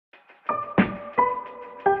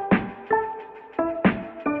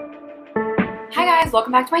Hi guys,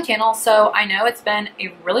 welcome back to my channel. So I know it's been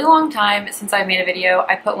a really long time since I made a video.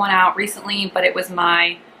 I put one out recently, but it was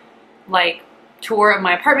my tour of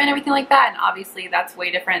my apartment and everything like that, and obviously that's way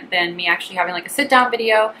different than me actually having like a sit down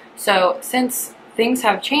video. So since things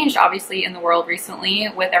have changed obviously in the world recently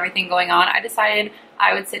with everything going on, I decided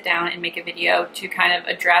I would sit down and make a video to kind of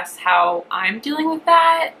address how I'm dealing with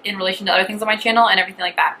that in relation to other things on my channel and everything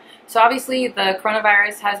like that. So obviously the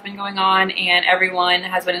coronavirus has been going on and everyone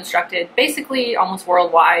has been instructed basically almost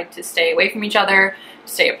worldwide to stay away from each other,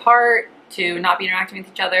 to stay apart, to not be interacting with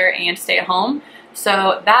each other, and stay at home.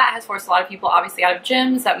 So that has forced a lot of people obviously out of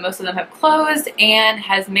gyms, that most of them have closed, and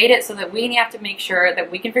has made it so that we have to make sure that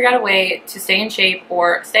we can figure out a way to stay in shape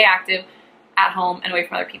or stay active at home and away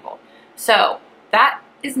from other people. So that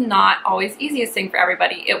is not always the easiest thing for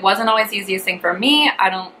everybody. It wasn't always the easiest thing for me. I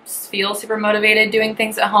don't feel super motivated doing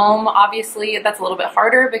things at home. Obviously, that's a little bit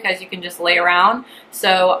harder because you can just lay around.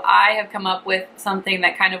 So I have come up with something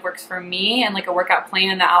that kind of works for me and like a workout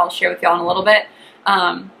plan that I'll share with y'all in a little bit.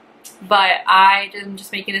 But I am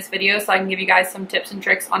just making this video so I can give you guys some tips and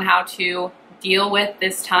tricks on how to deal with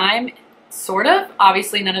this time. Sort of.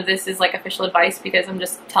 Obviously none of this is like official advice because I'm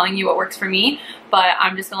just telling you what works for me, but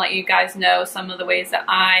I'm just gonna let you guys know some of the ways that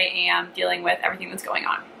I am dealing with everything that's going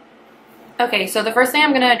on. Okay, so the first thing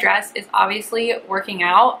I'm gonna address is obviously working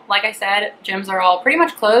out. Like I said, gyms are all pretty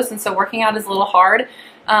much closed, and so working out is a little hard.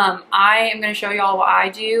 I am going to show you all what I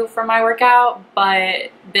do for my workout,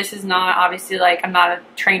 but this is not obviously like, I'm not a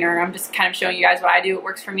trainer. I'm just kind of showing you guys what I do. It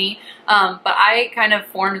works for me. But I kind of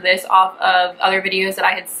formed this off of other videos that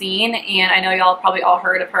I had seen, and I know y'all probably all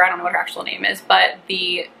heard of her. I don't know what her actual name is, but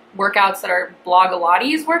the workouts that are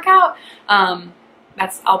Blogilates workout,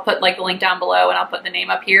 I'll put like the link down below and I'll put the name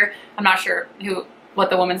up here. I'm not sure what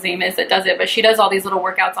the woman's name is that does it, but she does all these little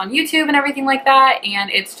workouts on YouTube and everything like that, and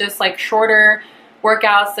it's just like shorter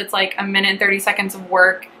workouts that's like a minute and 30 seconds of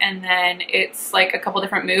work, and then it's like a couple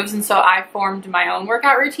different moves. And so I formed my own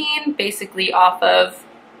workout routine basically off of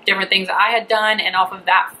different things that I had done and off of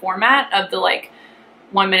that format of the like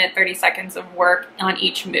 1 minute 30 seconds of work on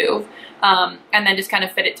each move, and then just kind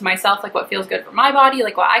of fit it to myself, like what feels good for my body,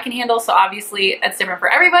 like what I can handle. So obviously it's different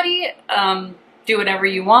for everybody. Do whatever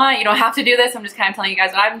you want. You don't have to do this. I'm just kind of telling you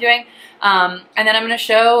guys what I've been doing, and then I'm going to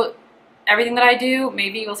show everything that I do.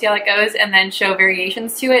 Maybe we'll see how that goes, and then show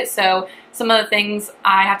variations to it. So some of the things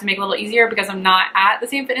I have to make a little easier because I'm not at the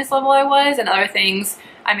same fitness level I was, and other things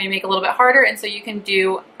I may make a little bit harder. And so you can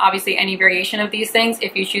do obviously any variation of these things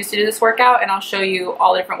if you choose to do this workout, and I'll show you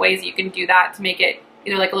all the different ways that you can do that to make it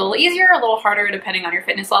either like a little easier or a little harder depending on your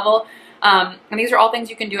fitness level. And these are all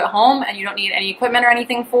things you can do at home and you don't need any equipment or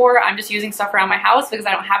anything for. I'm just using stuff around my house because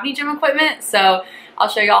I don't have any gym equipment. So I'll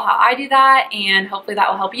show you all how I do that, and hopefully that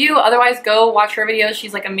will help you. Otherwise, go watch her videos.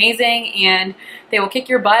 She's like amazing, and they will kick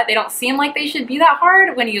your butt. They don't seem like they should be that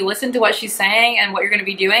hard when you listen to what she's saying and what you're going to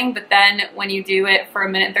be doing, but then when you do it for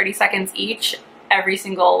 1 minute and 30 seconds each, every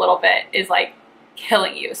single little bit is like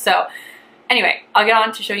killing you. So anyway, I'll get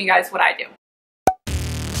on to showing you guys what I do.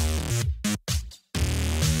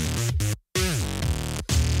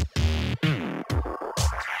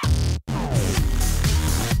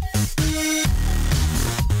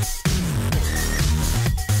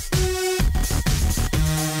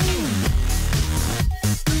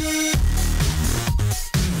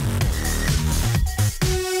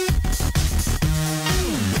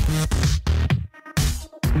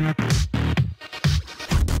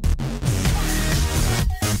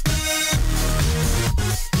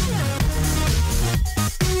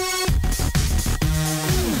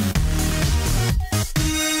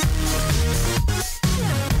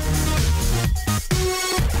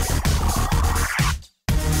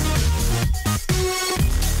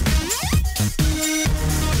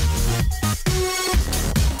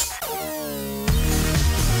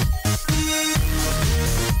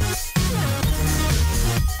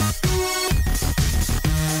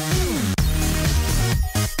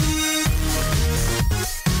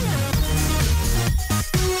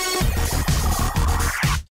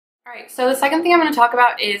 So the second thing I'm going to talk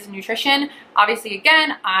about is nutrition. Obviously,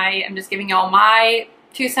 again, I am just giving y'all my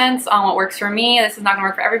 2 cents on what works for me. This is not going to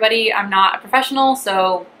work for everybody. I'm not a professional,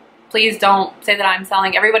 so please don't say that I'm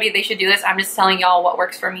telling everybody they should do this. I'm just telling y'all what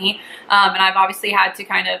works for me. And I've obviously had to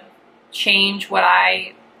kind of change what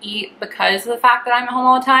I eat because of the fact that I'm at home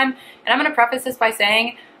all the time. And I'm going to preface this by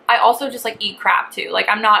saying I also just like eat crap too. Like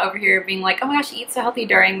I'm not over here being like, oh my gosh, eat so healthy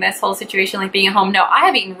during this whole situation, like being at home. No, I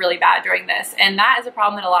have eaten really bad during this, and that is a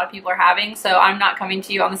problem that a lot of people are having. So I'm not coming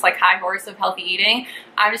to you on this like high horse of healthy eating.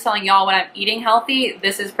 I'm just telling y'all when I'm eating healthy,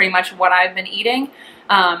 this is pretty much what I've been eating.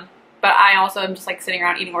 But I also am just like sitting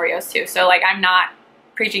around eating Oreos too. So like I'm not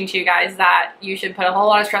preaching to you guys that you should put a whole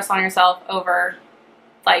lot of stress on yourself over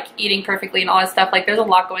like eating perfectly and all that stuff. Like there's a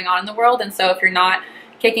lot going on in the world, and so if you're not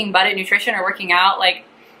kicking butt at nutrition or working out, like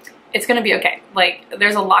it's gonna be okay. Like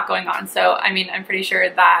there's a lot going on. So I mean, I'm pretty sure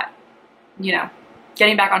that, you know,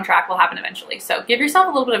 getting back on track will happen eventually. So give yourself a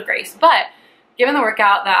little bit of grace. But given the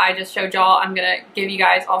workout that I just showed y'all, I'm gonna give you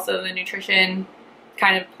guys also the nutrition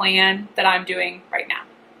kind of plan that I'm doing right now.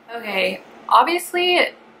 Okay, obviously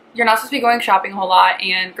you're not supposed to be going shopping a whole lot,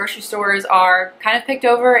 and grocery stores are kind of picked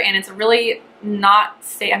over, and it's really not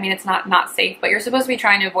safe. I mean, it's not safe, but you're supposed to be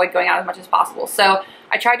trying to avoid going out as much as possible. So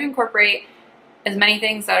I try to incorporate as many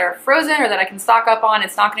things that are frozen or that I can stock up on.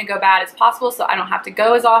 It's not going to go bad as possible, so I don't have to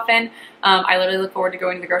go as often. I literally look forward to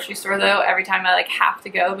going to the grocery store though every time I like have to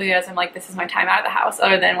go, because I'm like, this is my time out of the house,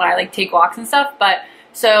 other than when I like take walks and stuff. But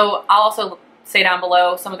so I'll also say down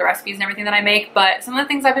below some of the recipes and everything that I make. But some of the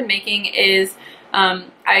things I've been making is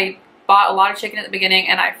I bought a lot of chicken at the beginning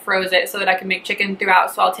and I froze it so that I can make chicken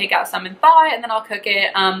throughout. So I'll take out some and thaw it, and then I'll cook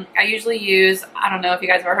it. I usually use, I don't know if you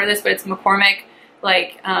guys have ever heard of this, but it's McCormick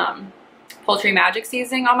like poultry magic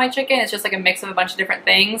seasoning on my chicken. It's just like a mix of a bunch of different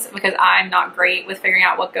things, because I'm not great with figuring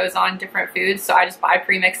out what goes on different foods, so I just buy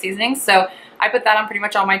pre-mixed seasonings. So I put that on pretty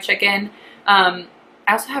much all my chicken.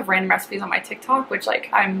 I also have random recipes on my TikTok, which like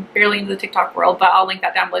I'm barely into the TikTok world, but I'll link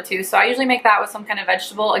that down below too. So I usually make that with some kind of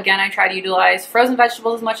vegetable. Again, I try to utilize frozen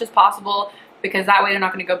vegetables as much as possible, because that way they're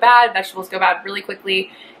not going to go bad. Vegetables go bad really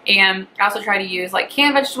quickly. And I also try to use like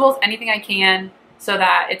canned vegetables, anything I can, so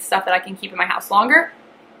that it's stuff that I can keep in my house longer.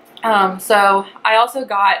 So I also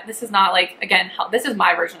got, this is not like, again, this is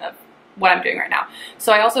my version of what I'm doing right now.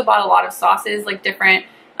 So I also bought a lot of sauces, like different,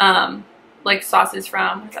 like sauces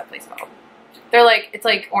from, what's that place called? They're like, it's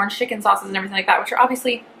like orange chicken sauces and everything like that, which are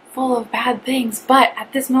obviously full of bad things, but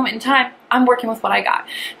at this moment in time, I'm working with what I got.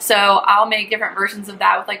 So I'll make different versions of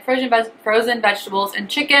that with like frozen vegetables and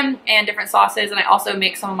chicken and different sauces. And I also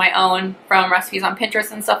make some of my own from recipes on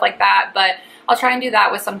Pinterest and stuff like that. But I'll try and do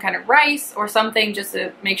that with some kind of rice or something, just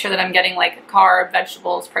to make sure that I'm getting like carb,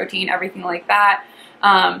 vegetables, protein, everything like that.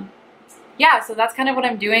 Yeah, so that's kind of what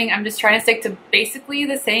I'm doing. I'm just trying to stick to basically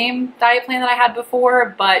the same diet plan that I had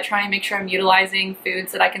before, but trying to make sure I'm utilizing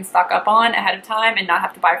foods that I can stock up on ahead of time and not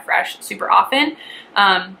have to buy fresh super often.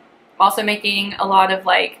 Also making a lot of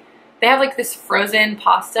like, they have like this frozen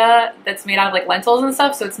pasta that's made out of like lentils and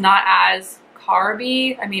stuff, so it's not as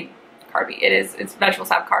carby. I mean, carby, it's vegetables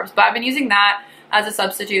have carbs, but I've been using that as a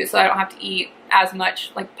substitute so I don't have to eat as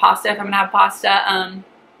much like pasta if I'm gonna have pasta.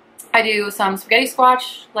 I do some spaghetti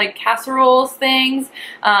squash, like casseroles things,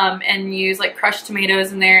 and use like crushed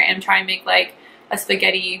tomatoes in there and try and make like a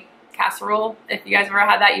spaghetti casserole. If you guys ever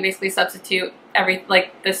had that, you basically substitute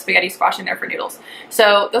like the spaghetti squash in there for noodles.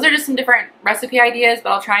 So those are just some different recipe ideas,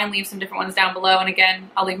 but I'll try and leave some different ones down below. And again,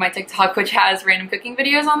 I'll leave my TikTok, which has random cooking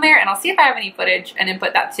videos on there, and I'll see if I have any footage and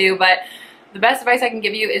input that too. But the best advice I can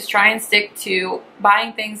give you is try and stick to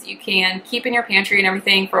buying things you can keep in your pantry and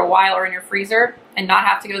everything for a while, or in your freezer, and not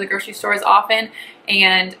have to go to the grocery store as often,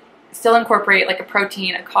 and still incorporate like a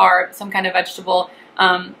protein, a carb, some kind of vegetable.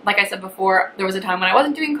 Like I said before, there was a time when I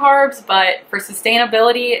wasn't doing carbs, but for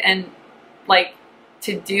sustainability and like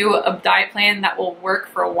to do a diet plan that will work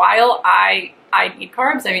for a while, I need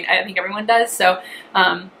carbs. I mean, I think everyone does. So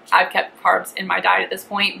I've kept carbs in my diet at this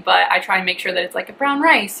point, but I try and make sure that it's like a brown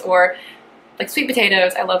rice or like sweet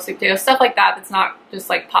potatoes. I love sweet potatoes, stuff like that. That's not just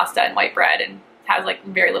like pasta and white bread and has like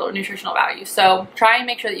very little nutritional value. So try and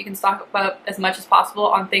make sure that you can stock up as much as possible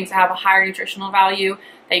on things that have a higher nutritional value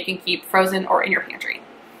that you can keep frozen or in your pantry.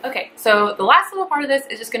 Okay, so the last little part of this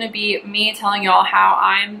is just going to be me telling y'all how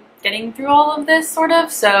I'm getting through all of this, sort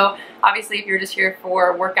of. So obviously if you're just here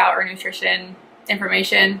for workout or nutrition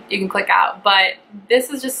information, you can click out. But this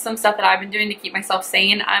is just some stuff that I've been doing to keep myself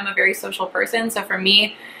sane. I'm a very social person, so for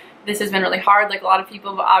me, this has been really hard, like a lot of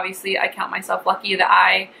people, but obviously I count myself lucky that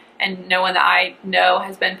I and no one that I know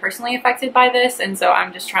has been personally affected by this, and so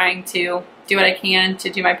I'm just trying to do what I can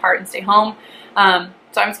to do my part and stay home.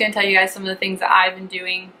 So I'm just going to tell you guys some of the things that I've been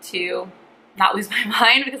doing to not lose my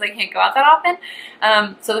mind, because I can't go out that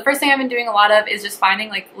often. So the first thing I've been doing a lot of is just finding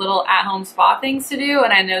like little at-home spa things to do,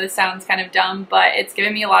 and I know this sounds kind of dumb, but it's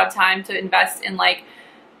given me a lot of time to invest in like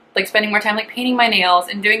spending more time like painting my nails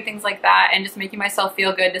and doing things like that, and just making myself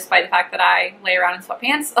feel good despite the fact that I lay around in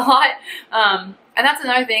sweatpants a lot. And that's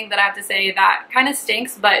another thing that I have to say that kind of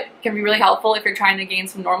stinks but can be really helpful if you're trying to gain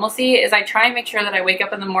some normalcy, is I try and make sure that I wake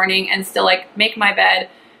up in the morning and still like make my bed,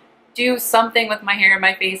 do something with my hair and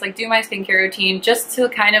my face, like do my skincare routine, just to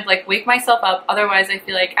kind of like wake myself up. Otherwise I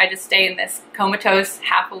feel like I just stay in this comatose,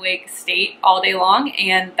 half awake state all day long,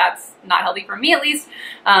 and that's not healthy for me at least.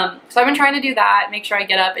 So I've been trying to do that, make sure I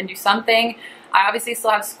get up and do something. I obviously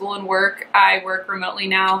still have school and work. I work remotely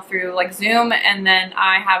now through like Zoom, and then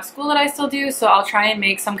I have school that I still do, so I'll try and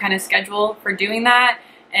make some kind of schedule for doing that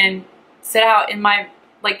and sit out in my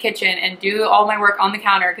like kitchen and do all my work on the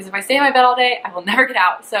counter, because if I stay in my bed all day, I will never get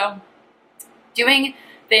out. So doing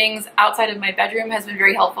things outside of my bedroom has been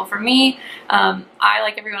very helpful for me. I,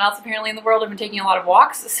 like everyone else apparently in the world, have been taking a lot of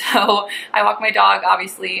walks. So I walk my dog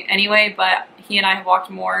obviously anyway, but he and I have walked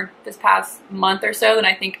more this past month or so than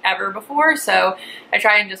I think ever before. So I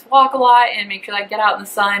try and just walk a lot and make sure that I get out in the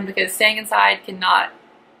sun, because staying inside can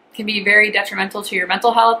be very detrimental to your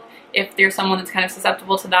mental health. If there's someone that's kind of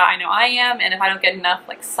susceptible to that, I know I am, and if I don't get enough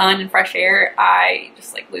like sun and fresh air, I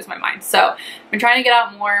just like lose my mind. So I've been trying to get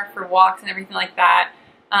out more for walks and everything like that.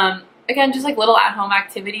 Again, just like little at-home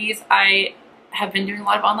activities. I have been doing a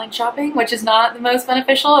lot of online shopping, which is not the most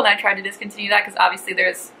beneficial, and I tried to discontinue that because obviously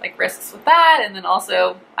there's like risks with that, and then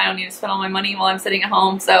also I don't need to spend all my money while I'm sitting at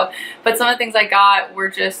home. So, but some of the things I got were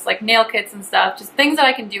just like nail kits and stuff, just things that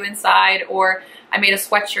I can do inside. Or I made a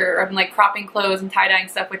sweatshirt, or I've been like cropping clothes and tie-dyeing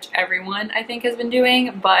stuff, which everyone I think has been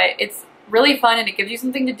doing, but it's really fun and it gives you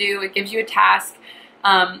something to do. It gives you a task.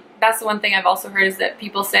 That's the one thing I've also heard, is that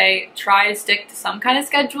people say try to stick to some kind of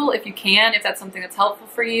schedule if you can, if that's something that's helpful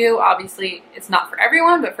for you. Obviously it's not for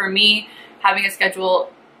everyone, but for me, having a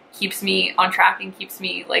schedule keeps me on track and keeps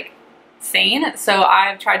me like sane. So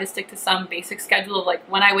I've tried to stick to some basic schedule of like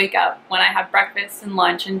when I wake up, when I have breakfast and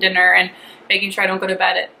lunch and dinner, and making sure I don't go to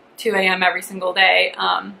bed at 2 a.m. every single day.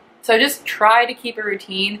 So just try to keep a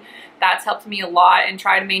routine. That's helped me a lot, and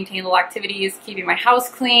try to maintain little activities. Keeping my house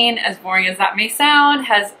clean, as boring as that may sound,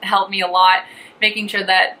 has helped me a lot. Making sure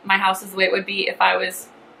that my house is the way it would be if I was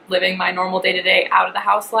living my normal day-to-day out of the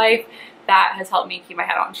house life, that has helped me keep my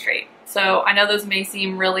head on straight. So I know those may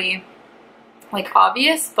seem really like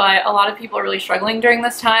obvious, but a lot of people are really struggling during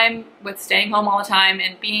this time with staying home all the time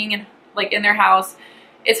and being in their house.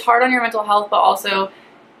 It's hard on your mental health, but also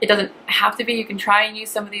it doesn't have to be. You can try and use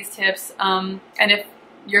some of these tips. And if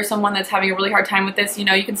you're someone that's having a really hard time with this, you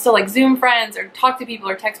know, you can still like Zoom friends or talk to people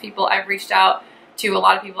or text people. I've reached out to a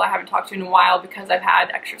lot of people I haven't talked to in a while because I've had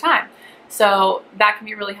extra time. So that can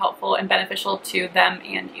be really helpful and beneficial to them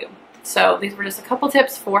and you. So these were just a couple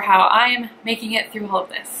tips for how I'm making it through all of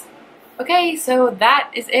this. Okay, so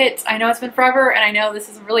that is it. I know it's been forever, and I know this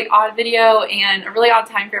is a really odd video and a really odd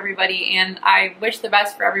time for everybody, and I wish the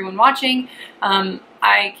best for everyone watching.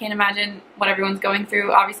 I can't imagine what everyone's going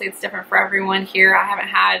through. Obviously, it's different for everyone here. I haven't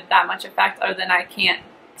had that much effect other than I can't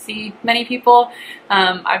see many people.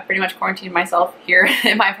 I've pretty much quarantined myself here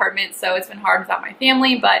in my apartment, so it's been hard without my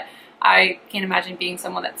family, but I can't imagine being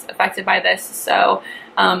someone that's affected by this. So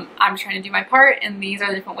I'm trying to do my part, and these are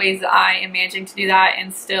the different ways that I am managing to do that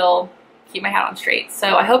and still keep my head on straight.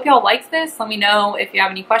 So I hope y'all liked this. Let me know if you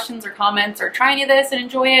have any questions or comments, or try any of this and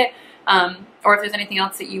enjoy it. Or if there's anything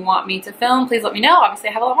else that you want me to film, please let me know. Obviously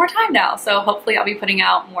I have a lot more time now, so hopefully I'll be putting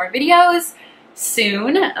out more videos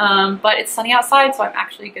soon. But it's sunny outside, so I'm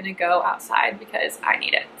actually gonna go outside because I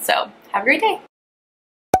need it. So have a great day.